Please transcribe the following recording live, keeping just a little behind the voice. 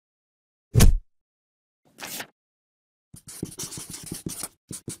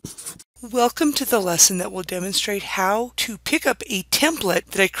Welcome to the lesson that will demonstrate how to pick up a template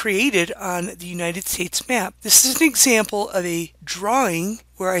that I created on the United States map. This is an example of a drawing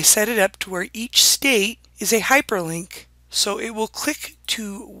where I set it up to where each state is a hyperlink. So it will click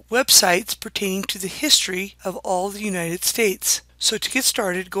to websites pertaining to the history of all the United States. So to get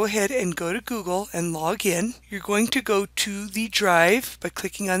started, go ahead and go to Google and log in. You're going to go to the drive by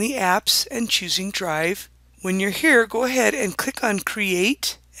clicking on the apps and choosing Drive. When you're here, go ahead and click on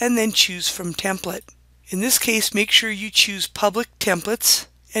Create and then choose from Template. In this case, make sure you choose Public Templates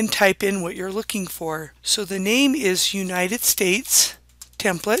and type in what you're looking for. So the name is United States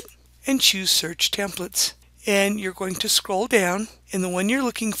Template and choose Search Templates. And you're going to scroll down, and the one you're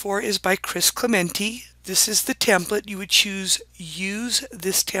looking for is by Chris Clementi. This is the template. You would choose Use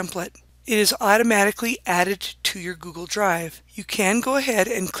this template. It is automatically added to your Google Drive. You can go ahead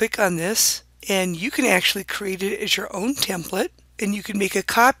and click on this, and you can actually create it as your own template. And you can make a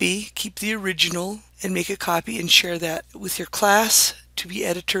copy, keep the original, and make a copy and share that with your class, to be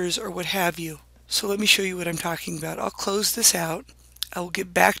editors, or what have you. So let me show you what I'm talking about. I'll close this out. I will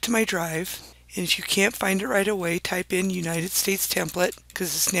get back to my drive. And if you can't find it right away, type in United States Template,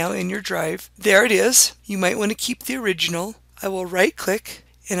 because it's now in your drive. There it is. You might want to keep the original. I will right click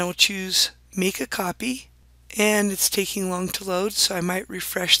and I will choose Make a Copy. And it's taking long to load, so I might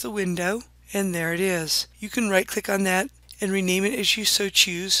refresh the window. And there it is. You can right click on that and rename it as you so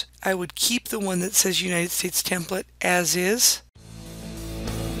choose. I would keep the one that says United States Template as is.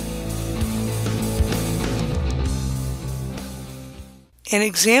 An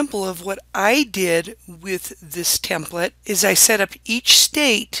example of what I did with this template is I set up each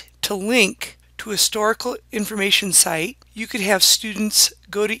state to link to a historical information site. You could have students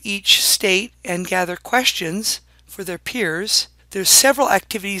go to each state and gather questions for their peers. There's several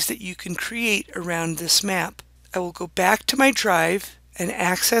activities that you can create around this map. I will go back to my drive and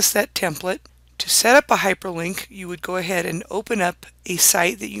access that template. To set up a hyperlink, you would go ahead and open up a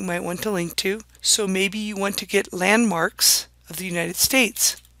site that you might want to link to. So maybe you want to get landmarks of the United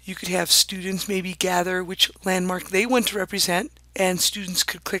States. You could have students maybe gather which landmark they want to represent, and students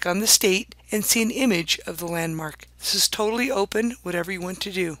could click on the state and see an image of the landmark. This is totally open, whatever you want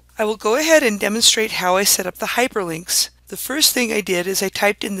to do. I will go ahead and demonstrate how I set up the hyperlinks. The first thing I did is I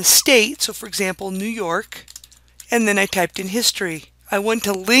typed in the state, so for example New York, and then I typed in history. I want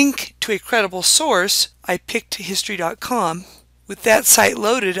to link to a credible source. I picked history.com. With that site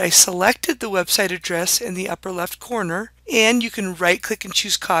loaded, I selected the website address in the upper left corner, and you can right click and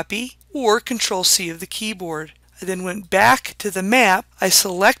choose copy or Ctrl C of the keyboard. I then went back to the map. I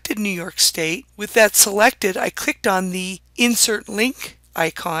selected New York State. With that selected, I clicked on the insert link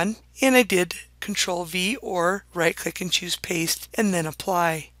icon and I did Ctrl V or right click and choose paste and then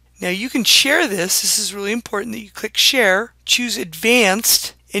apply. Now you can share this. This is really important that you click share, choose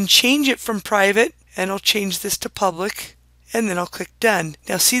advanced, and change it from private, and I'll change this to public, and then I'll click done.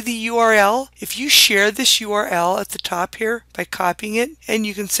 Now see the URL? If you share this URL at the top here by copying it, and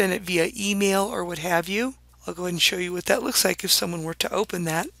you can send it via email or what have you, I'll go ahead and show you what that looks like if someone were to open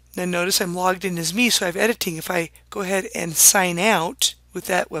that. Now notice I'm logged in as me, so I have editing. If I go ahead and sign out with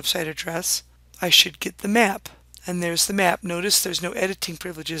that website address, I should get the map. And there's the map. Notice there's no editing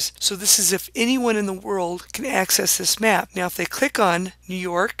privileges. So this is if anyone in the world can access this map. Now if they click on New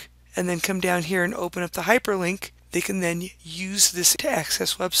York and then come down here and open up the hyperlink, they can then use this to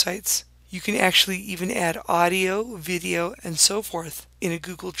access websites. You can actually even add audio, video, and so forth in a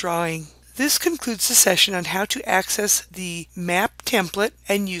Google drawing. This concludes the session on how to access the map template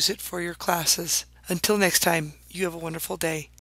and use it for your classes. Until next time, you have a wonderful day.